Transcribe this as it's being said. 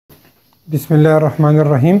بسم الله الرحمن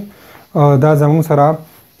الرحیم. دا زموږ سره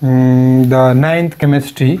د 9th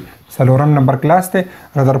کیمستري څلورم نمبر کلاس دی.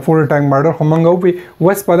 رادرفورد ټانک ماډل خو موږ وپی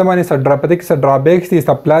اوس په دې باندې څه ډرابیکس دي، څه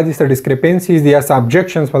اپلاز دي، څه ډسکریپنسیز دي یا څه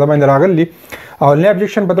ابجیکشنز په دې باندې راغلي. او لې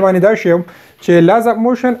ابجیکشن په دې باندې دا شی چې laws of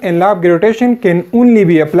motion and law of gravitation can only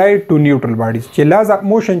be applied to neutral bodies. چې laws of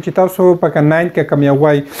motion چې تاسو په 9 کې کوم یو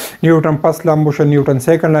وای نیوټن فرست لا موشن، نیوټن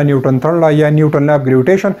سیکنډ لا، نیوټن تھرډ لا یا نیوټن لا اف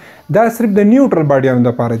ګریویټیشن، دا صرف د نیوټرل باډیانو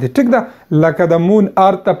لپاره دي. ټیک ده، لکه د مون،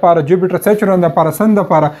 ارت لپاره، جوپیټر، سیچرن لپاره، سن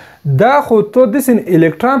لپاره. دا خو ته د سین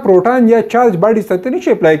الکترون، پروټون یا چارج باډیز ته نشي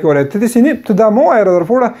اپلای کولای. ته د سین ته دا مو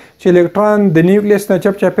رادرفورد چې الکترون د نیوکلیس نه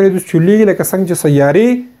چپ چاپیره د چولیږي، لکه څنګه چې سیارې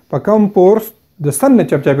په کم فورس د سن نه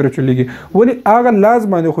چپ چاپیره چولیږي. ولی هغه لاز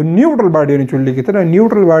باندې خو نیوټرل باډي نه چولیږي. ته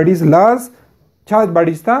نیوټرل باډیز لاز چارج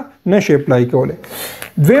باډیز ته نشي اپلای کولای.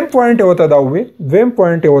 دویم پوینټ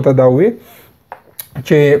وته دا وي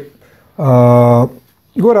چې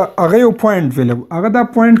ګوره هغه یو پوینټ ویلو، هغه دا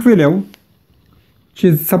پوینټ ویلو چې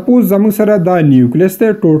سپوز زموږ سره دا نیوکلیس دی،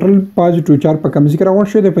 ټوټل پازیټیو چارج په کوم ځای کې راغونډ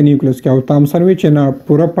شوی دی په نیوکلیس کې، او تامسن وی چې نه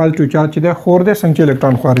پوره پازیټیو چارج چې دی خور دی څنګه چې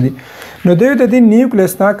الکترون خور دی. نو دوی د دې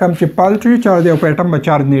نیوکلیس نه کوم چې پازیټیو چارج دی او په اټم به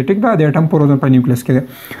چارج نه ټیک دا د اټم پروتون په نیوکلیس کې دی.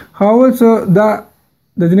 خاوس دا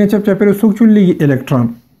د دې چپ چاپیره څوک چولېږي؟ الکترون.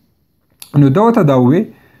 نو دا ته دا وي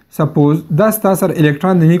سپوز دا ستاسو سره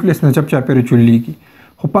الکترون د نیوکلیس نه چپ چاپیره چولېږي.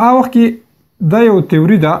 خو په هغه وخت کې دا یو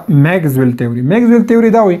تیوري ده، میکسویل تیوري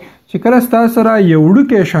دا وایي چې کله ستاسو سره یو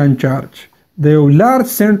وړوکی شان چارج د یو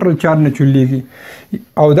لارج سنټرل چارج نه چلیږي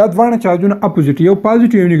او دا دواړه چارجونه اپوزیټ، یو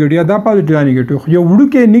پازیټیو نیګیټیو یا دا پازیټیو یا نیګیټیو، یو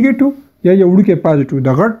وړوکی نیګیټیو یا یو وړوکی پازیټیو د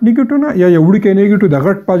غټ نیګیټیو نه یا یو وړوکی نیګیټیو د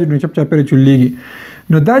غټ پازیټیو چپ چاپیره چلیږي.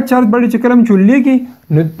 نو دا چارج باندې چې کله چلیږي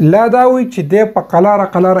نو لا دا وایي چې د په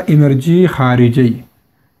قلاره انرژي خارجي،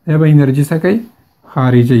 دا به انرژي څه کوي؟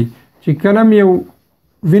 خارجي. چې کله یو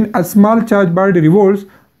when a small charge body revolves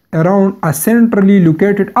around a centrally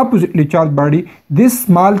located oppositely charged body, this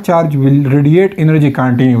small charge will radiate energy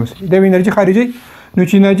continuously. دا انرژي خارجي. نو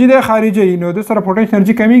چې انرژي د خارجي نو د سره پوتنشل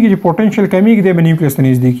انرژي کمیږي، چې پوتنشل کمیږي د نیوکلیس ته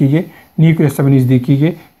نږدې کیږي، نیوکلیس ته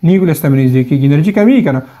نږدې کیږي، انرژي کمیږي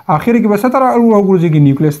کنه، اخر کې بس تر ورځي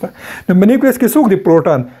نیوکلیس ته. نو نیوکلیس کې څوک دی؟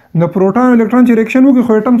 پروټون. نو پروټون الکترون چې ریاکشن وکړي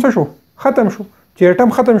خو اټم څه شو؟ ختم شو. چې اټم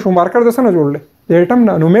ختم شو مارکر د څه نه جوړل؟ د اټم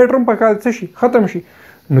نه. نو میټر په کار څه شي؟ ختم شي.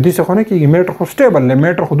 نو دې څه خو نه کېږي، میټر خو سټیبل دی،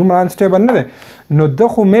 میټر خو دومره انسټیبل نه دی. نو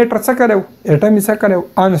د خو میټر څه کړو؟ اټم یې څه کړو؟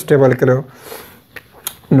 انسټیبل کړو.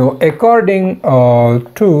 نو اکارډینګ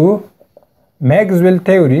ټو میکسویل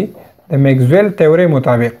تیوري، د میکسویل تیوري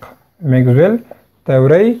مطابق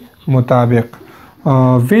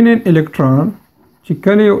when an electron چې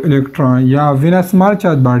کله یو الکترون یا when a small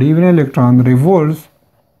charge body when an electron revolves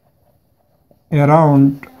around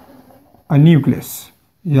a nucleus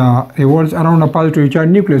یا revolves around a positive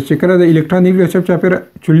charged nucleus، چې کله د الکترون نیوکلیس چپ چاپیره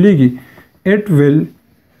چلیږي it will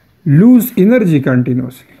lose energy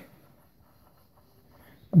continuously.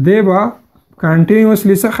 دی با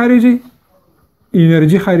continuously څه خارجي؟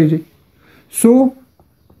 انرژي خارجي. so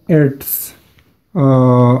its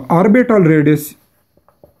orbital radius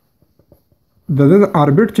د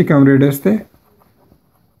orbit چې کوم radius دی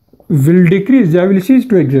will decrease یا will cease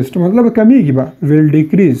to exist، مطلب کمیږي به will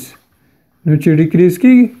decrease. نو چې ډیکریز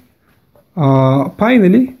کیږي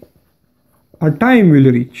فاینلی a time will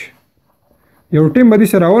reach، یو ټیم به دې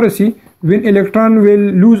سره ورسي when electron will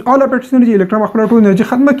lose all of its energy، الکترون خپل ټول انرژي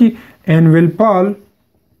ختمه کی and will fall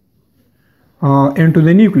into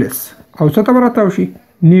the nucleus، او څه ته راتاو شي؟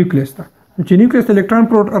 نیوکلیس ته. چې نیوکلیس ته الکترون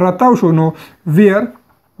راتاو شو نو where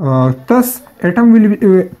thus atom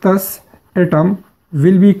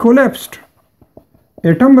will be collapsed،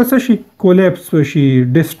 اټم به څه شي؟ کولیپس بشي،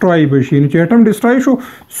 ډسټروی بشي. نو چې اټم ډسټروی شو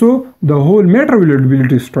سو د هول میټر ویل بی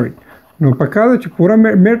ډسټروی. نو پکار ده چې پوره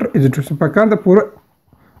میټر پکار ده پوره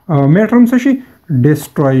میټر هم څه شي؟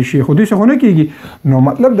 ډسټروی شي. خو دې څه خو نه کېږي. نو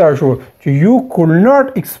مطلب دا شو چې یو could not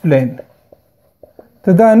explain،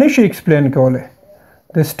 ته دا نشي ایکسپلین کولی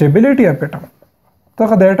د سټیبلیټي اف اټم، ته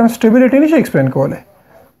د اټم سټیبلیټي نشي ایکسپلین کولی.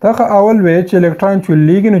 ته اول وی چې الکترون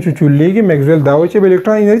چلیږي، نو چې چلیږي میکسویل دا وایي چې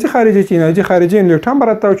الکترون انرژي خارجي، چې انرژي خارجي الکترون به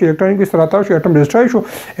راتاو شي، الکترون کې راتاو شي، اټم ډسټروی شو،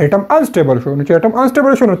 اټم انسټیبل شو. نو چې اټم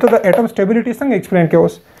انسټیبل شو نو ته د اټم سټیبلیټي څنګه ایکسپلین کوې؟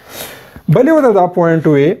 اوس بلې وته دا پوینټ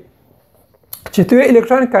وی چې ته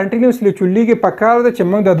الکترون کنټینیوسلی چلیږي، پکار ده چې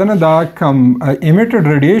موږ د دنه دا کم ایمیټډ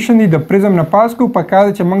ریډیشن دی د پریزم نه پاس کو، پکار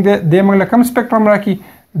ده چې موږ د موږ کم سپیکټرم راکې،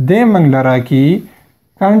 د موږ لراکې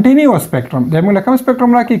کنټینیوس سپیکټرم، د موږ کم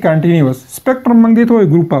سپیکټرم راکې کنټینیوس سپیکټرم موږ ته وایي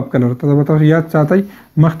ګروپ اف کلر. ته به تاسو یاد ساتئ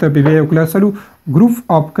مخته په یو کلاس سره ګروپ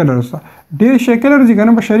اف کلرز ډېر شي کلر دي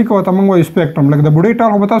کنه په شریک او ته موږ وایي سپیکټرم، لکه د بوډۍ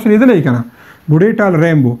ټال خو به تاسو لیدلی کنه بوډۍ ټال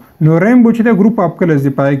رینبو نو رینبو چې د ګروپ اف کلرز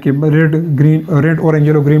دی پای کې ریډ ګرین ریډ اورنج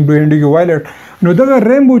یلو ګرین بلو انډیګو وایلټ نو دغه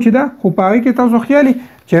رینبو چې دا خو پای کې تاسو خیالي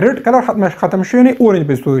چې ریډ کلر ختم شوی نه اورنج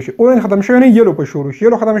په شروع شي اورنج ختم شوی نه یلو په شروع شي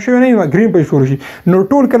یلو ختم شوی نه ګرین په شروع شي نو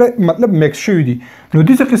ټول کله مطلب میکس شوی دي نو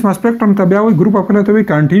دغه قسمه سپیکټرم ته بیا وایي ګروپ اف کلر ته وایي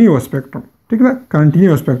کانټینیوس سپیکټرم ٹھیک ده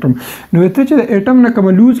کانټینیوس سپیکټرم نو ته چې د اټم نه کوم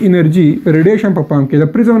لوز انرژي ریډیشن په پام کې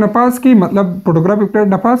د پریزم نه پاس کې مطلب فوټوګرافیک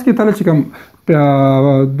پلیټ نه پاس کې تل چې کوم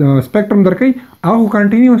سپیکټرم درکې هغه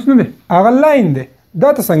کانټینیوس نه دی هغه لاین دی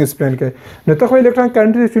دا ته څنګه ایکسپلین کوي نو ته خو الکترون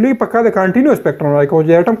کانټینیوس چلی په کاده کانټینیوس سپیکټرم راځي کوم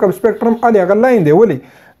چې اټم کوم سپیکټرم علي هغه لاین دی ولی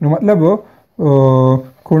نو مطلب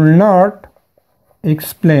could not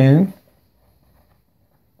explain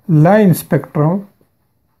line spectrum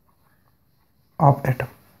of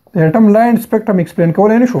atom the atom line spectrum explain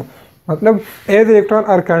کولای نه شو مطلب as the electron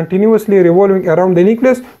are continuously revolving around the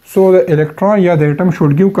nucleus so the electron या the atom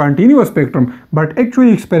should give continuous spectrum but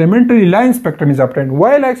actually experimentally line spectrum is obtained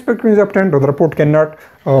why line spectrum is obtained Rutherford cannot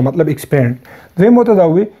मतलब explain دویم होता دا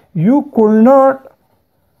हुई you could not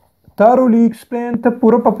thoroughly explain ته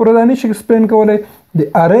پورا دا نشي explain کولای the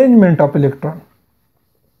arrangement of electron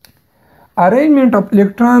ارینجمنت اف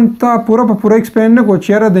الکترون ته پورا ایکسپلین نه کو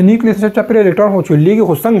چیرې د نیوکلیس څخه چاپیر الکترون هو چولېږي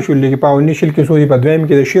خو څنګه چولېږي په انیشل کې سودی په دویم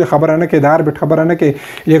کې د شیر خبره نه کې د اربټ خبره نه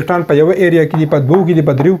کې الکترون په یو ایریا کې دی په دوه کې دی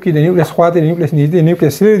په دریو کې د نیوکلیس خواته نیوکلیس نږدې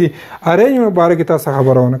نیوکلیس لري دی ارینجمنت باره کې تاسو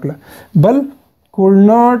خبره ونه کړه بل could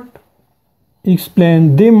not explain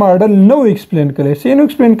the model نو ایکسپلین کړي څه نو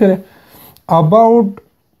ایکسپلین کړي about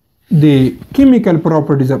the chemical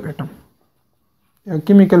properties of atom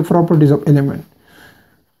chemical properties of element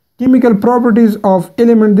chemical properties of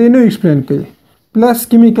element they no explain کړي plus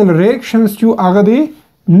chemical reactions چې هغه دی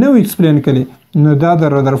نو explain کړي نو دا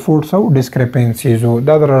د رادرفورد سو discrepancies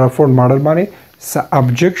دا د رادرفورد ماډل باندې س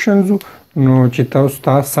objections نو چې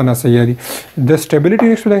تاسو نه سياري د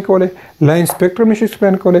stability explain کولای line spectrum نشي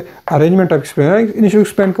explain کولای arrangement of نشي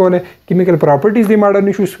explain کولای chemical properties دی ماډل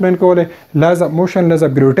نشي explain کولای laws of motion laws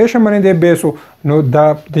of gravitation باندې دی بیسو نو دا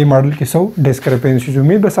د ماډل کې سو discrepancies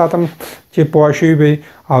امید به ساتم چې پوښي وي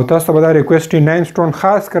او تاسو به دا ریکوست 9 سټون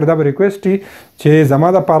خاص کر دا ریکوست چې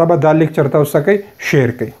زما د پاره به دا لیکچر تاسو کوي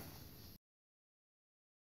شیر کوي